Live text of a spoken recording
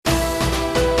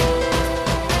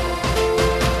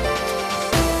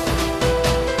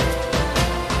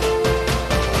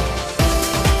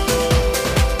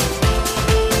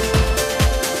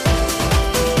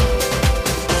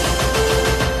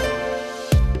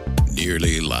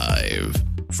Nearly live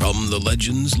from the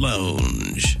Legends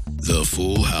Lounge, the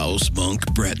Full House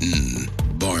Monk Breton,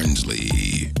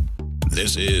 Barnsley.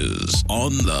 This is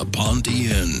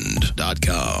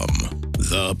OnThePontyEnd.com,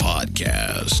 the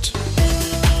podcast.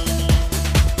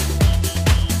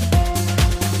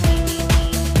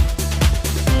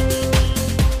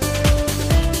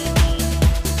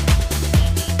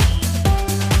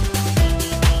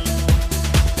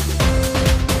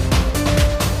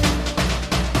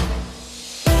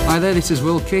 Hi there, this is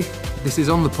Wilkie. This is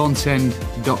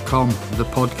OnThePontyEnd.com, the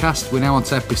podcast. We're now on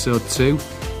to episode 2.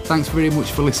 Thanks very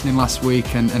much for listening last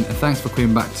week and thanks for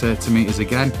coming back to meet us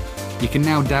again. You can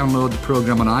now download the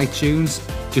programme on iTunes.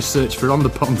 Just search for On The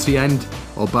Ponty End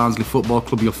or Barnsley Football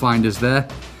Club, you'll find us there.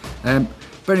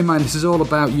 Bear in mind, this is all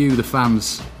about you, the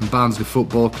fans, and Barnsley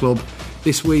Football Club.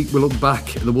 This week we look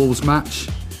back at the Wolves match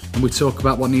and we talk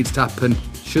about what needs to happen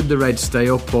should the Reds stay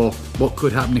up or what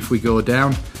could happen if we go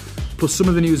down. Plus some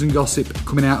of the news and gossip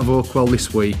coming out of Oakwell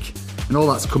this week. And all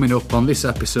that's coming up on this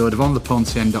episode of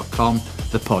OnThePontyEnd.com,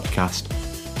 the podcast.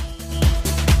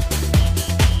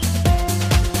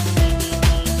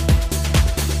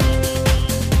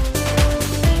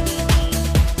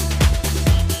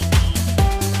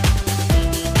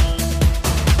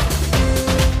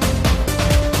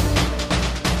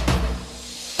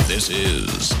 This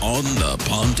is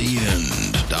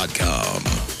OnThePontyEnd.com,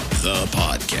 the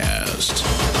podcast.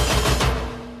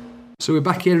 So we're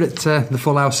back here at the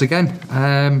Full House again.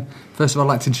 First of all,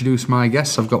 I'd like to introduce my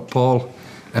guests. I've got Paul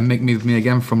and Mick with me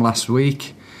again from last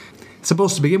week.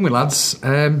 Supposed to begin with, lads,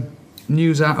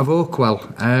 news out of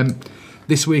Oakwell.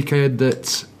 This week I heard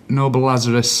that Noble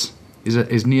Lazarus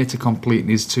is near to completing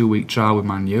his 2-week trial with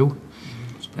Man U,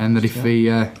 and that if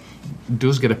he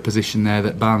does get a position there,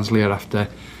 that Barnsley are after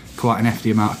quite an hefty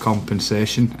amount of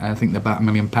compensation. I think about £1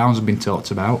 million have been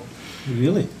talked about.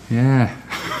 Really? Yeah.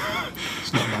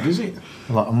 It's not bad, is it?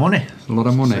 A lot of money. A lot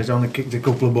of money. So he's only kicked a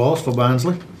couple of balls for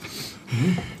Barnsley.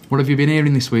 What have you been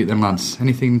hearing this week then, lads?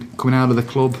 Anything coming out of the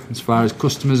club as far as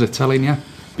customers are telling you?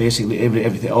 Basically,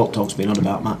 everything, all talk's been on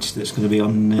about match that's going to be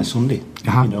on Sunday.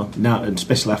 Uh-huh. You know, now, and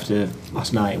especially after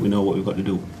last night, we know what we've got to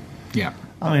do. Yeah.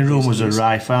 I mean, rumours are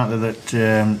rife, aren't they, that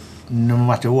no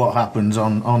matter what happens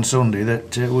on Sunday,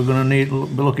 that we're going to be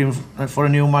looking for a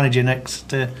new manager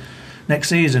next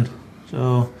season.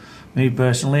 So, me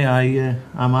personally,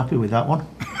 I'm happy with that one.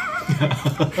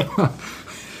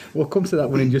 We'll come to that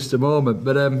one in just a moment.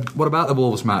 But what about the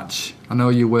Wolves match? I know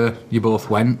you both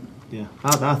went. Yeah,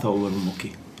 I thought we were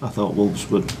unlucky. I thought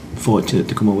Wolves were fortunate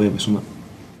to come away with something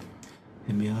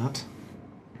in my heart.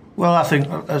 Well, I think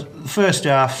the first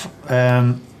half,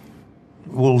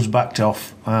 Wolves backed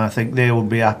off. I think they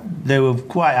were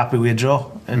quite happy with a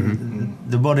draw, and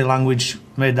the body language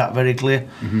made that very clear.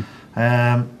 Mm-hmm.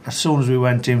 As soon as we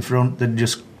went in front, they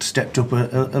just stepped up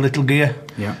a little gear,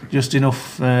 just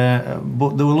enough.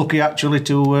 But they were lucky actually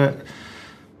to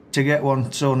get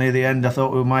one so near the end. I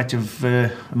thought we might have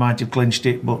clinched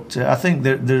it, but I think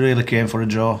they really came for a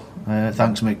draw.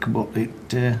 Thanks, Mick, but it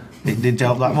didn't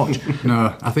help that much.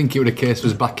 No, I think it was a case of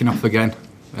us backing off again.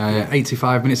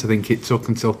 85 minutes, I think it took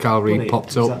until Carl Reid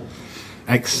popped up.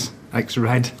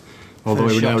 Ex-Red, all the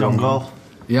way down on goal.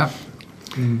 Yeah.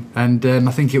 And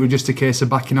I think it was just a case of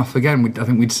backing off again. I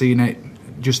think we'd seen it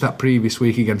just that previous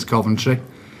week against Coventry,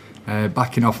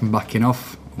 backing off.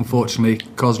 Unfortunately,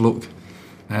 Kozluk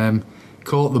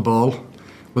caught the ball.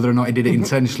 Whether or not he did it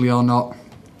intentionally or not,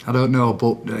 I don't know,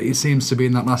 but it seems to be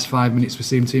in that last 5 minutes we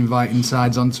seem to invite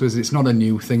insides onto us. It's not a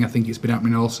new thing. I think it's been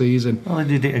happening all season. Well, he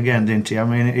did it again, didn't he? I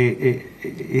mean,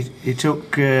 he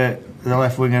took the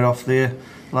left winger off there,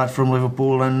 lad from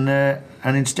Liverpool, and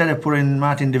instead of putting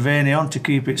Martin Devaney on to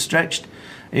keep it stretched,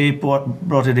 he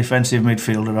brought a defensive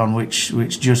midfielder on,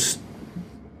 which just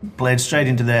played straight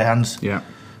into their hands. Yeah.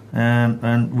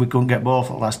 And we couldn't get ball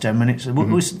for the last 10 minutes. But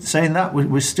we're saying that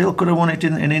we still could have won it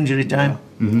in injury time.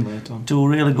 Mm-hmm. 2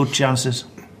 really good chances.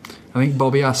 I think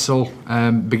Bobby Hassel,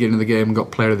 beginning of the game, got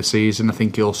player of the season. I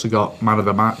think he also got man of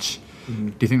the match.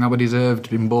 Do you think that were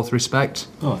deserved in both respects?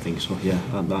 Oh, I think so. Yeah,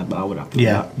 I would have to.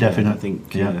 Yeah, definitely. I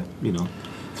think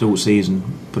through the season,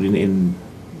 putting it in,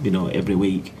 every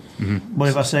week. Mm-hmm.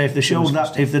 But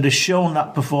if they'd have shown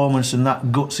that performance and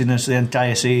that gutsiness the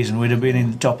entire season, we'd have been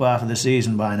in the top half of the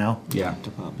season by now. Yeah,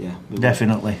 top half. Yeah,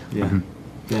 definitely. Yeah,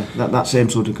 yeah. That same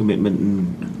sort of commitment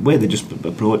and way they just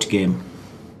approach game.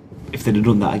 If they'd have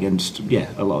done that against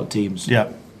a lot of teams.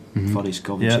 Yeah. Forest,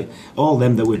 Coventry, all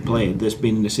them that we've played that's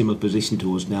been in a similar position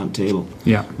to us down table.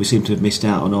 Yeah, we seem to have missed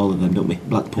out on all of them, don't we?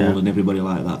 Blackpool and everybody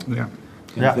like that. Yeah,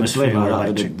 the atmosphere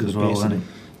electric as well, isn't it?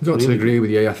 I've got to agree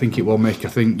with you. I think it will make. I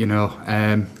think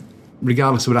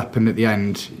regardless of what happened at the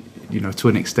end, to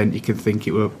an extent, you can think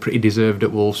it were pretty deserved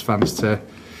at Wolves fans to.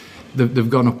 They've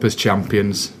gone up as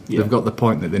champions. Yeah. They've got the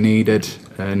point that they needed,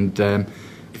 and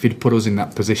if you'd put us in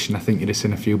that position, I think you'd have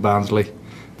seen a few Barnsley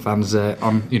fans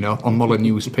on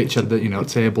Molyneux's pitch. The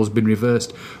table's been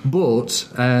reversed, but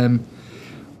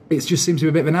it just seems to be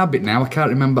a bit of an habit now. I can't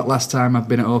remember last time I've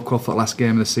been at Oak Off at last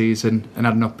game of the season and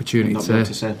had an opportunity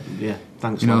to say,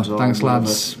 thanks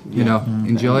lads.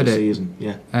 Enjoyed it. Season.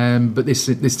 Yeah. But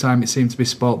this time it seemed to be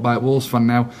spoilt by a Wolves fan.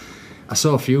 Now, I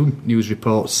saw a few news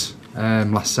reports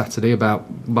last Saturday about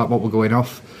what were going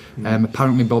off.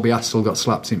 Apparently Bobby Hassel got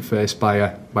slapped in the face by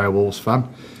a Wolves fan.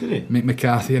 Did he? Mick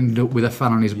McCarthy ended up with a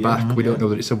fan on his back. We don't know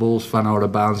that it's a Wolves fan or a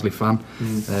Barnsley fan.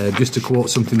 Just to quote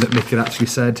something that Mick had actually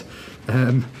said,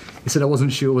 he said, I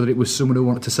wasn't sure whether it was someone who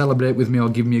wanted to celebrate with me or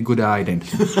give me a good hiding.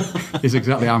 Is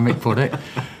exactly how Mick put it.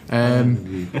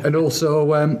 And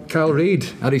also Kyle Reid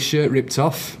had his shirt ripped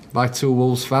off by two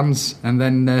Wolves fans, and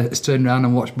then has turned around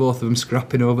and watched both of them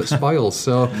scrapping over spoils.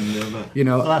 So,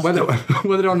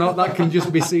 whether or not that can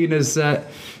just be seen as a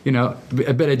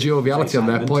bit of joviality on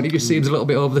their point, it just seems a little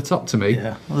bit over the top to me.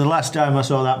 Yeah. Well, the last time I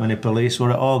saw that many police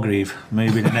were at Orgreave,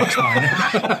 maybe the next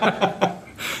time.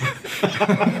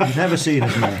 You've never seen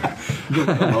as many.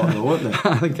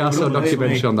 I think I saw a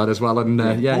documentary on that as well, and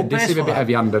it did seem a bit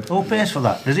heavy-handed. Who pays for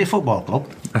that? Is it a football club?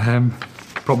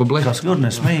 Probably. Because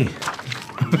goodness me,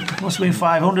 must have been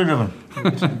 500 of them.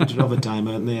 It's overtime,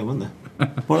 weren't they?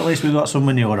 But at least we got some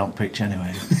manure on pitch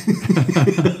anyway.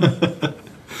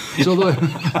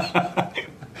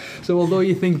 So although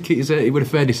you think it was a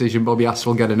fair decision, Bobby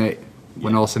Hassel getting it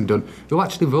when all's said and done, who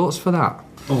actually votes for that?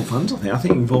 Oh, fans, I think. I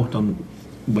think you vote on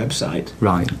website.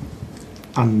 Right.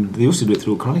 And they used to do it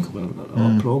through Chronicle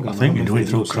or programme. I think you do it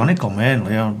through Chronicle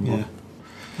mainly. Yeah.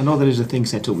 I know there is a thing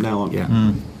set up now on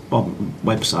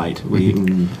website where you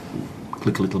can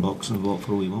click a little box and vote for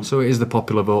who you want. So it is the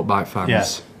popular vote by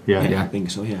fans. Yeah, I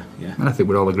think so. Yeah. And I think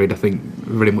we're all agreed. I think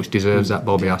very much deserves that,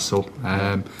 Bobby Hassel.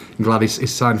 I'm glad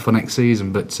he's signed for next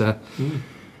season, but I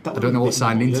don't know what's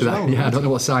signed into that. I don't know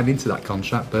what's signed into that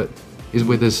contract, but he's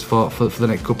with us for the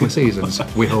next couple of seasons.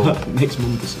 We hope next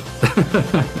month or so.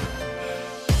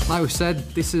 Like we said,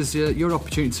 this is your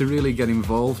opportunity to really get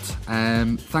involved.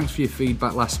 Thanks for your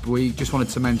feedback last week. Just wanted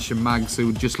to mention Mags,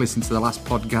 who just listened to the last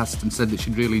podcast and said that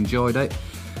she'd really enjoyed it.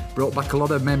 Brought back a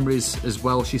lot of memories as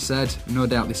well, she said. No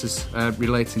doubt this is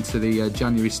relating to the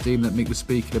January steam that Mick was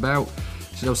speaking about.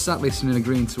 She said, I was sat listening and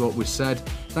agreeing to what was said.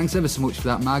 Thanks ever so much for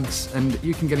that, Mags. And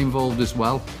you can get involved as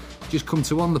well. Just come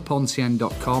to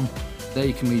ontheponcien.com. There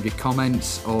you can leave your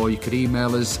comments, or you could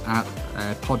email us at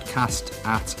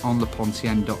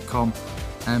podcast@ontheponcien.com.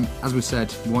 As we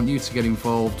said, we want you to get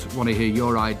involved, want to hear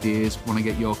your ideas, want to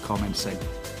get your comments in.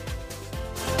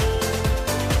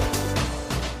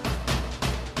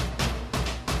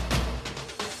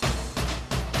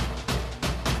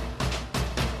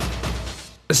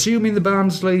 Assuming the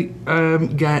Barnsley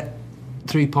get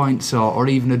 3 points or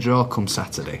even a draw come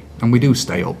Saturday, and we do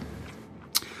stay up,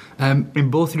 in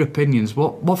both your opinions,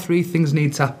 what three things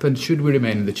need to happen should we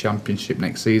remain in the Championship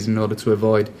next season in order to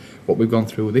avoid what we've gone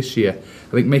through this year?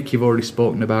 I think, Mick, you've already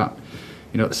spoken about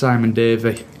Simon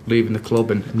Davey leaving the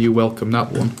club, and you welcome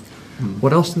that one.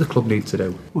 What else does the club need to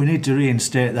do? We need to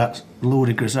reinstate that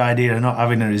ludicrous idea of not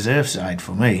having a reserve side,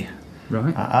 for me.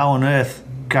 Right. How on earth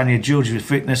can you judge the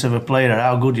fitness of a player,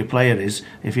 how good your player is,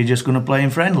 if you're just going to play in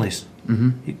friendlies?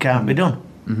 It can't be done.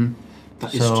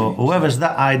 So whoever's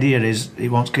that idea is, he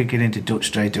wants kicking into touch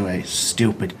straight away. It's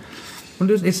stupid.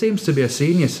 Well, it seems to be a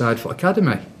senior side for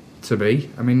academy to me.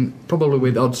 I mean, probably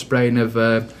with odd spraying of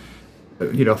a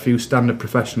few standard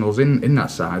professionals in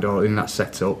that side or in that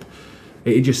setup.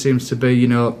 It just seems to be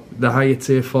the higher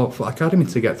tier for academy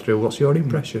to get through. What's your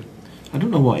impression? I don't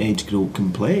know what age group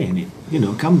can play in it.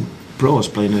 Can pros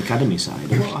play in an academy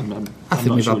side? I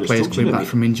think we've had players coming back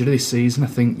from injury this season. I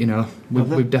think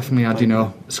we've definitely had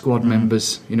squad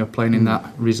members playing in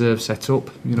that reserve setup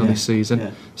this season.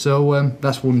 Yeah. So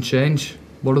that's one change.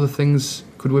 What other things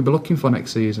could we be looking for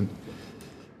next season?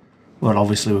 Well,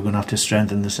 obviously we're going to have to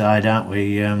strengthen the side, aren't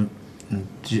we? The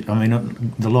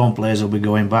loan players will be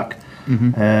going back.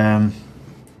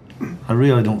 I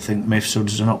really don't think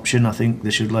Mifsud's an option. I think they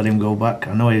should let him go back.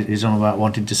 I know he's on about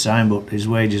wanting to sign, but his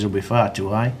wages will be far too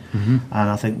high. And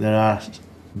I think there are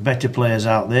better players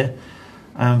out there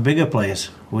and bigger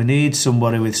players. We need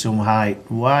somebody with some height.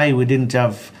 Why we didn't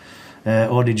have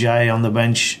Odijai on the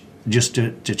bench just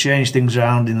to change things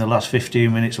around in the last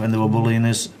 15 minutes when they were bullying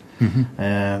us,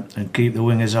 and keep the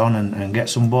wingers on and get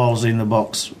some balls in the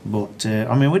box. But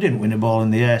we didn't win a ball in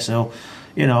the air, so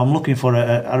I'm looking for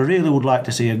I really would like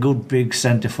to see a good big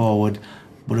centre forward,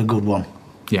 but a good one.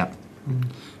 Yeah.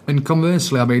 And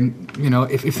conversely, I mean,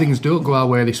 if things don't go our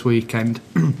way this weekend,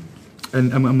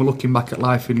 and we're looking back at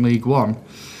life in League One,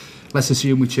 let's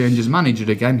assume we change as manager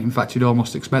again. In fact, you'd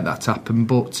almost expect that to happen.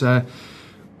 But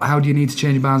how do you need to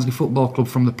change Barnsley Football Club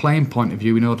from the playing point of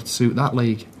view in order to suit that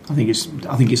league? I think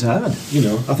it's hard.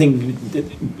 I think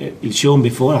it's shown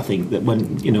before. I think that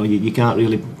when you can't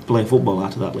really play football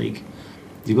out of that league.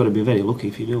 You've got to be very lucky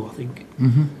if you do, I think.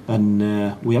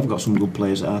 And we have got some good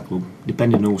players at our club,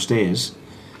 depending on who stays,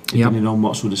 depending on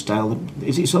what sort of style.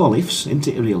 It's all ifs, isn't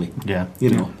it, really? Yeah.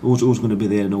 Who's going to be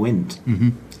there in the wind?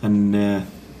 And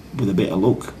with a bit of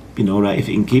luck, right, if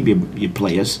you can keep your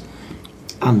players,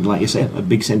 and like you said, a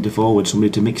big centre forward,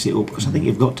 somebody to mix it up, because I think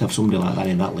you've got to have somebody like that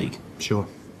in that league. Sure.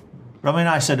 I mean,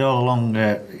 I said all along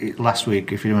last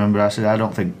week, if you remember, I said I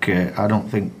don't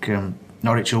think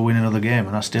Norwich will win another game,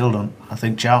 and I still don't. I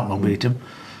think Charlton will beat them.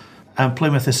 And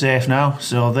Plymouth are safe now,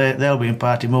 so they'll be in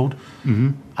party mood.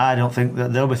 I don't think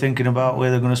that they'll be thinking about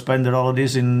where they're going to spend their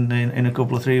holidays in a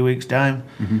couple of 3 weeks' time.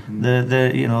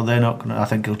 They're not going to. I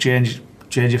think he'll change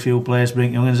a few players,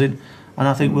 bring young'uns in, and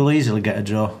I think we'll easily get a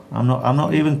draw. I'm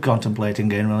not even contemplating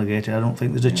getting relegated. I don't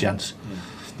think there's a chance. Yeah.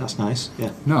 That's nice.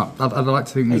 Yeah. No, I'd like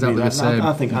to think exactly the same.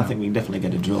 I think we can definitely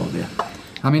get a draw there.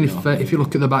 I mean, if you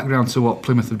look at the background to what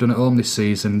Plymouth have done at home this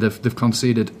season, they've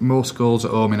conceded most goals at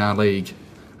home in our league.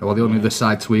 Well, the only other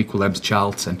side to equal them is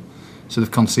Charlton. So they've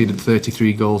conceded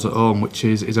 33 goals at home, which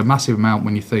is a massive amount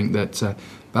when you think that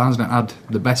Barnsley had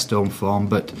the best home form,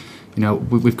 but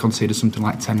we've conceded something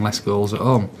like 10 less goals at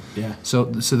home. Yeah. So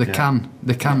they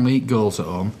can leak goals at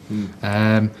home.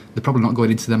 They're probably not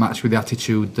going into the match with the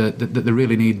attitude that they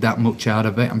really need that much out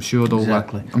of it. I'm sure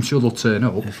they'll turn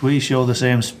up. If we show the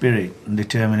same spirit and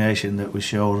determination that we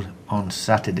showed on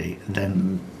Saturday,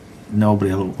 then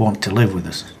nobody will want to live with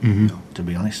us. To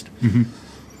be honest.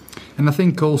 And I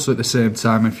think also at the same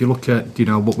time, if you look at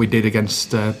what we did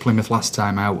against Plymouth last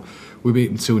time out, we beat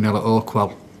them 2-0 at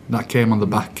Oakwell. That came on the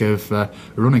back of a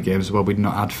run of games where we'd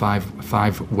not had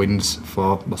five wins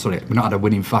we'd not had a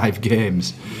win in 5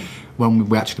 games. When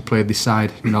we actually played this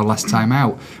side, last time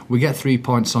out, we get 3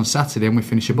 points on Saturday and we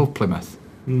finish above Plymouth.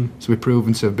 So we've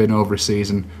proven to have been over a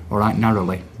season, all right,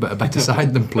 narrowly, but a better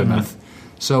side than Plymouth.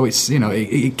 So it's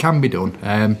it can be done.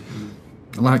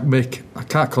 Like Mick, I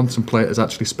can't contemplate us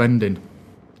actually spending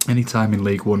any time in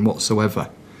League One whatsoever.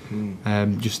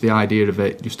 Just the idea of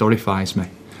it just horrifies me.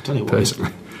 I tell you what,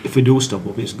 personally. If we do stop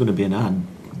up, it's going to be an hard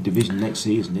division next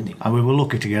season, isn't it? And we were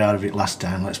lucky to get out of it last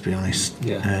time, let's be honest.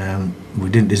 Yeah. We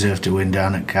didn't deserve to win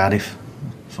down at Cardiff,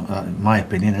 in my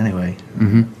opinion anyway.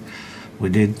 We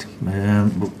did,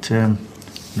 but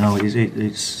no,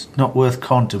 it's not worth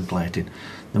contemplating.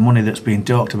 The money that's been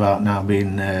talked about now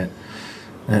being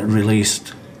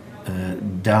released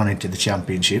down into the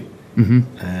Championship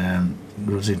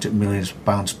goes into millions of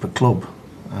pounds per club,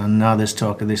 and now there's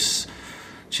talk of this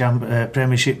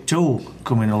Premiership 2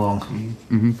 coming along.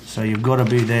 So you've got to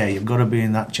be there, you've got to be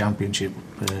in that Championship.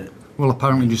 Well,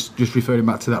 apparently, just referring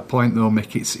back to that point though,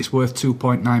 Mick, it's worth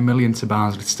 2.9 million to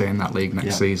Barnsley to stay in that league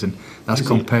next season. That's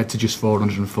compared to just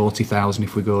 440,000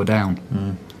 if we go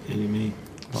down.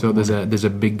 So there's a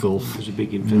big gulf. There's a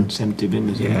big incentive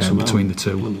in between the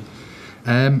two.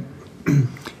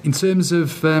 In terms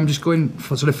of just going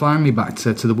sort of finally back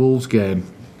to the Wolves game,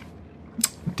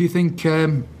 do you think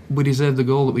we deserved the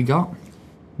goal that we got?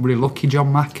 Were we lucky,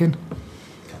 John Mackin?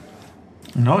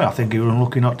 No, I think he was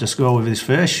unlucky not to score with his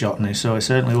first shot, and so he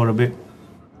certainly were a bit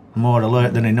more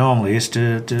alert than he normally is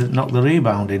to knock the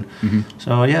rebound in.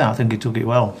 So yeah, I think he took it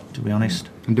well, to be honest.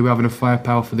 And do we have enough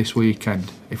firepower for this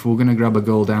weekend? If we're going to grab a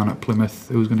goal down at Plymouth,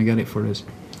 who's going to get it for us?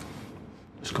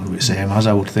 It's going to be the same as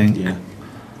I would think.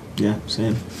 Yeah,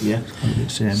 same. Yeah,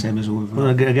 same as all.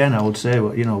 But again, I would say,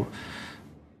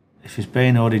 if he's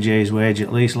paying ODJ's wage,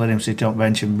 at least let him sit on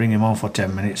bench and bring him on for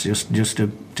 10 minutes just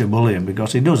to bully him,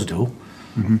 because he does do.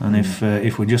 And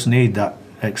if we just need that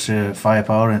extra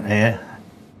firepower and air,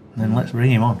 then let's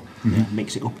bring him on.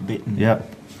 Mix it up a bit and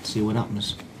see what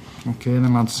happens. Okay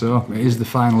then, lads, so it is the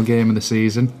final game of the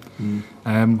season.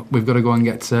 We've got to go and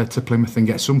get to Plymouth and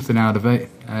get something out of it.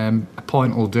 A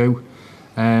point will do,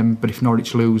 but if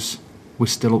Norwich lose, we're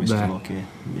still up there. Still okay.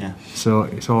 Yeah. So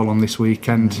it's all on this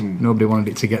weekend. Nobody wanted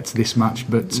it to get to this match,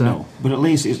 but no. But at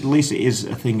least it is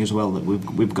a thing as well that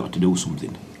we've got to do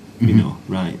something.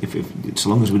 Right? If so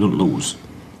long as we don't lose,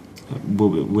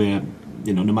 we're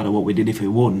no matter what we did, if we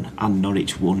won and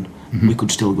Norwich won, we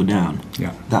could still go down.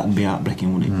 Yeah. That'd be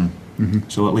heartbreaking, wouldn't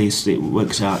it? So at least it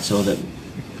works out so that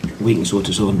we can sort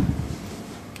our own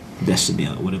destiny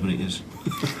out, whatever it is.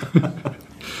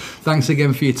 Thanks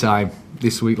again for your time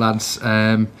this week, lads.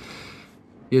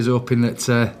 Here's hoping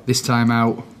that this time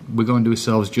out we're going to do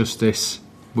ourselves justice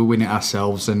we win it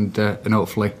ourselves, and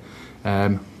hopefully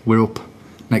we're up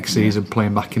next season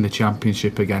playing back in the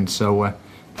Championship again. So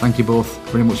thank you both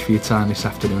very much for your time this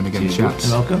afternoon again, chaps.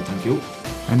 You're welcome. Thank you.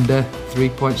 And 3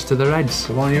 points to the Reds.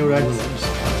 Come on, you Reds.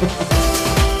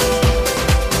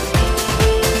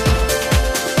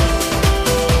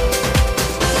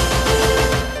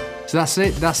 So that's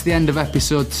it. That's the end of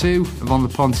episode 2 of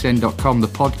onthepontien.com, the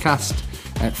podcast.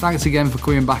 Thanks again for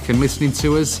coming back and listening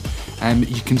to us.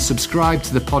 You can subscribe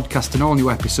to the podcast and all new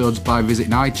episodes by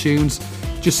visiting iTunes.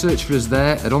 Just search for us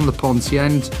there at On The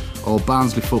Pontien or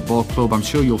Barnsley Football Club. I'm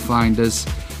sure you'll find us.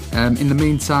 In the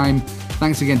meantime,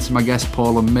 thanks again to my guests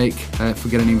Paul and Mick for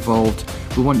getting involved.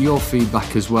 We want your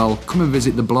feedback as well. Come and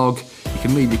visit the blog. You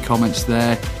can leave your comments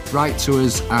there. Write to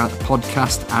us at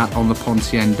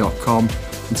podcast@onthepontien.com.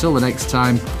 Until the next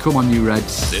time, come on you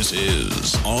Reds. This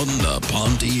is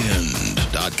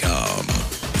onthepontien.com,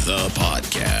 the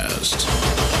podcast.